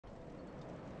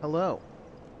Hello,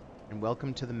 and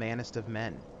welcome to the Manest of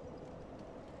Men,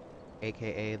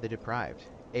 aka the Deprived,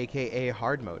 aka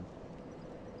Hard Mode.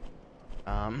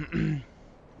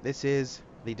 This is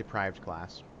the Deprived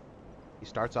class. He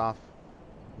starts off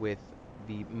with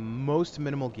the most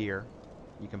minimal gear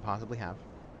you can possibly have.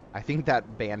 I think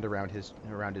that band around his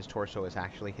torso is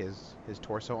actually his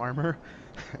torso armor.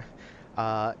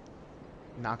 Not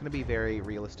going to be very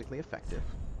realistically effective.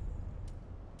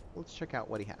 Let's check out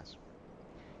what he has.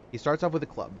 He starts off with a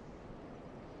club.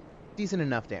 Decent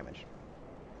enough damage.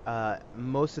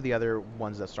 Most of the other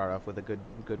ones that start off with a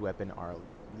good weapon are a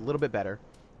little bit better,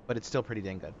 but it's still pretty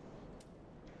dang good.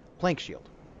 Plank shield.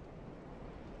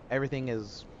 Everything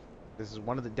is. This is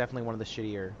definitely one of the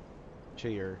shittier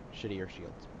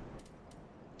shields.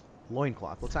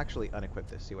 Loincloth. Let's actually unequip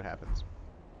this. See what happens.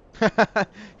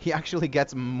 He actually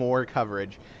gets more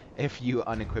coverage if you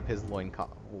unequip his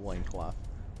loincloth.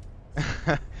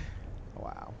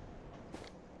 Wow.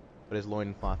 But his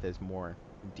loincloth is more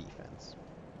defense.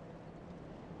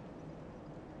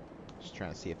 Just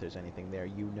trying to see if there's anything there,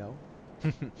 you know.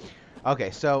 Okay,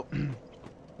 so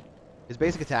his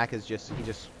basic attack is he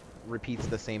just repeats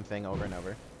the same thing over and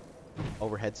over.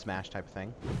 Overhead smash type of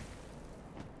thing.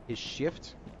 His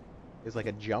shift is like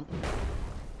a jump.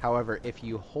 However, if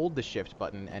you hold the shift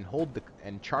button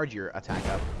and charge your attack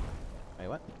up. Wait,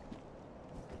 what?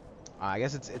 I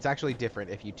guess it's actually different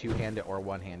if you two-hand it or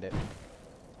one-hand it.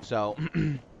 So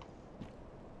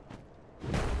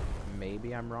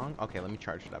maybe I'm wrong. Okay, let me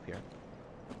charge it up here.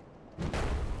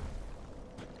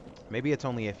 Maybe it's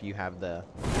only if you have the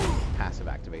passive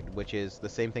activated, which is the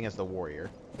same thing as the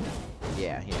warrior.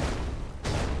 Yeah.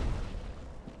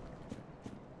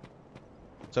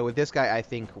 So with this guy, I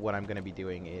think what I'm going to be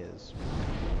doing is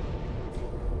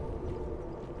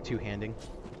two-handing.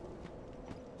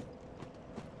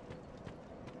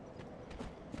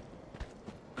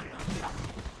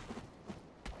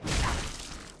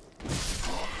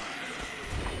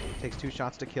 Takes 2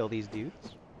 shots to kill these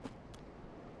dudes.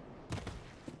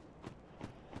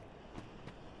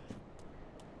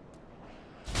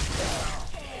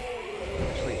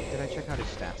 Actually, did I check out his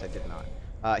stats? I did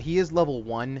not. He is level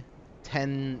 1,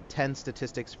 10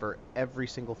 statistics for every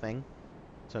single thing.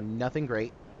 So nothing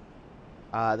great.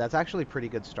 That's actually pretty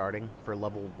good starting for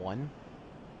level 1.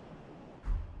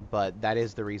 But that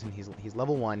is the reason he's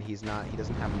level 1. He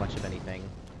doesn't have much of anything.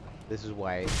 This is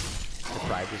why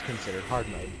Deprived is considered hard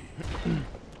mode.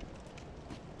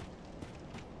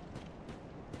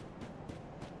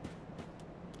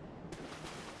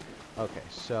 Okay,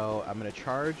 so I'm going to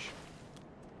charge.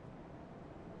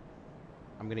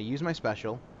 I'm going to use my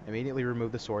special, immediately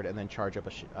remove the sword, and then charge up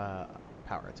a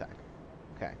power attack.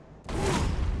 Okay.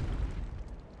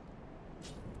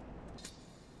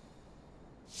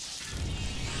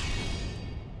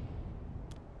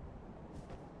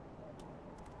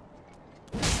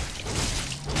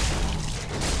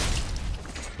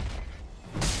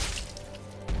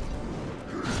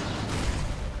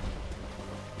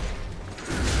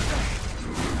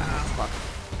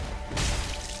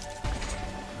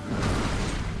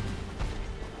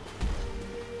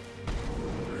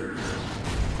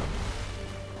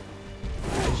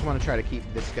 I want to try to keep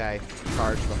this guy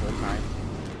charged the whole time.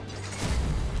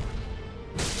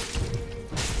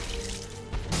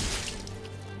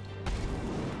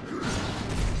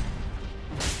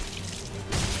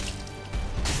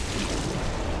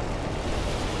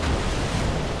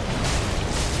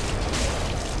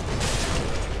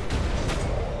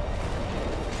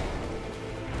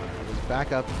 Just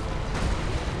back up.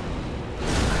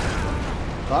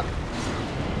 Fuck.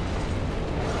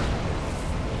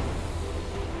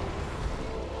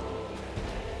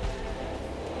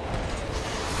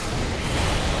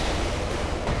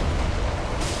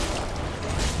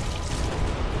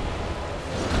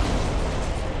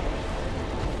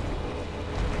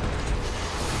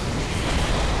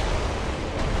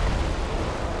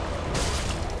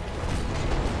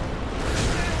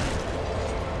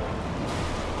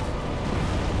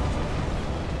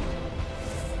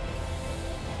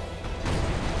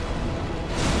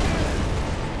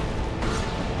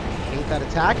 That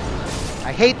attack.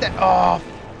 I hate that. Oh,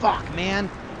 fuck, man.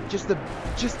 Just the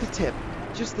tip.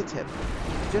 Just the tip.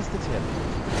 Just the tip.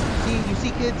 You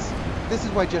see, kids? This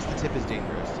is why just the tip is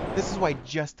dangerous. This is why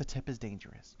just the tip is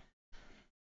dangerous.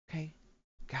 Okay?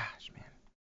 Gosh, man.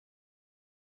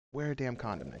 Wear a damn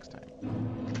condom next time.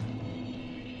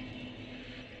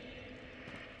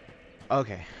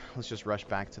 Okay, let's just rush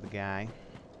back to the guy.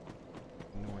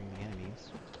 Ignoring the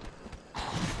enemies.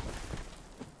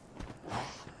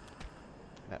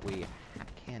 That we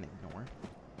can ignore.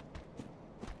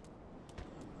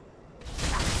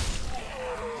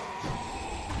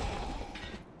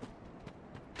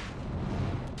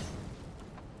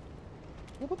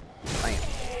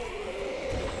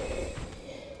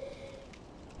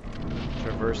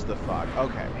 burst the fog.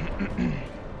 Okay.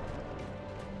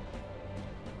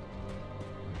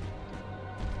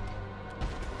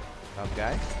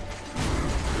 Okay.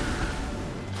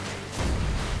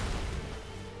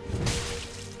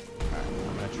 Alright,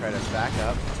 I'm gonna try to back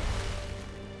up.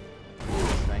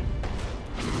 This thing.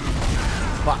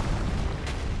 Fuck.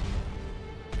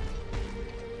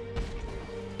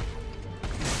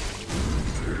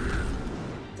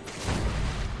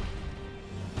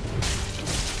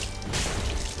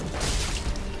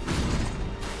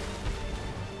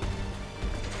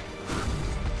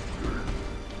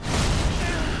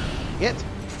 Hit.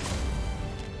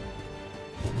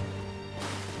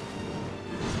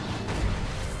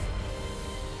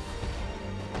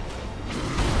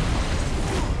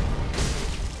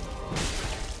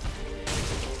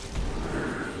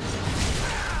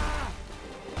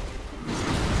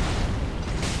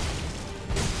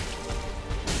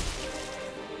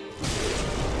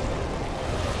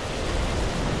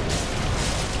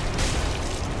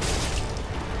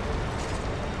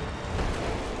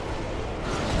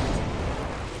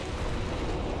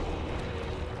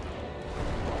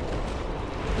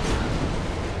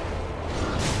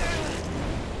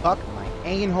 Fuck my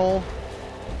aim hole.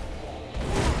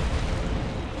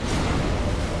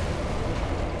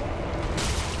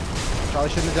 Probably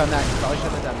shouldn't have done that. Probably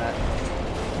shouldn't have done that.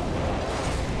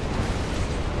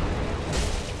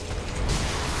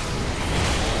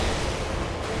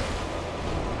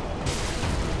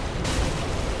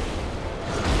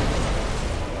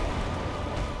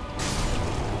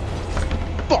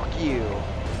 Fuck you.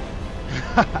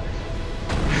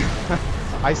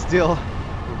 I still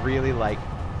really like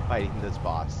fighting this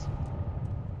boss.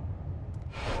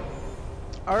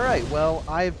 Alright, well,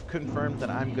 I've confirmed that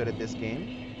I'm good at this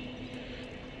game.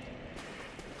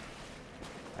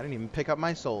 I didn't even pick up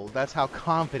my soul. That's how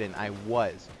confident I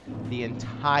was the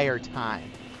entire time.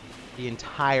 The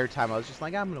entire time I was just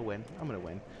like, I'm gonna win. I'm gonna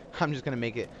win. I'm just gonna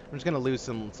make it. I'm just gonna lose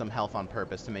some health on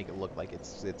purpose to make it look like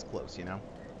it's close, you know?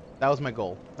 That was my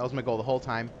goal. That was my goal the whole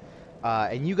time.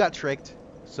 And you got tricked.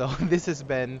 So this has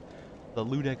been the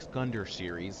Ludex Gundyr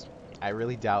series. I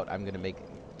really doubt I'm going to make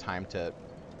time to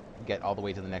get all the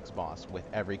way to the next boss with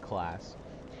every class.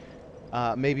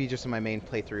 Maybe just in my main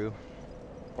playthrough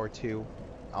or two,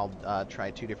 I'll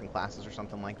try 2 different classes or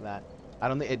something like that. I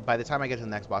don't think by the time I get to the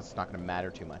next boss, it's not going to matter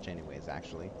too much anyways,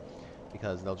 actually,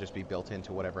 because they'll just be built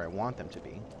into whatever I want them to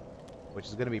be, which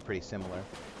is going to be pretty similar.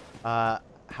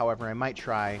 However, I might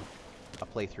try a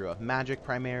playthrough of magic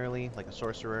primarily, like a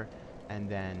sorcerer, and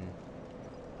then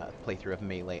playthrough of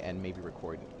melee and maybe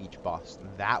record each boss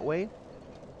that way.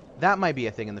 That might be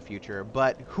a thing in the future,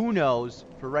 but who knows?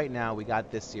 For right now, we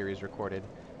got this series recorded.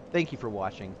 Thank you for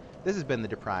watching. This has been The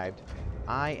Deprived.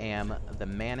 I am the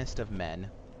manest of men.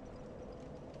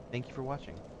 Thank you for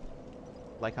watching.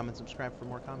 Like, comment, subscribe for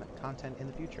more content in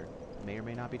the future. May or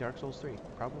may not be Dark Souls 3.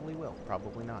 Probably will.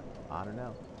 Probably not. I don't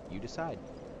know. You decide.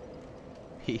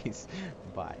 Peace.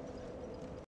 Bye.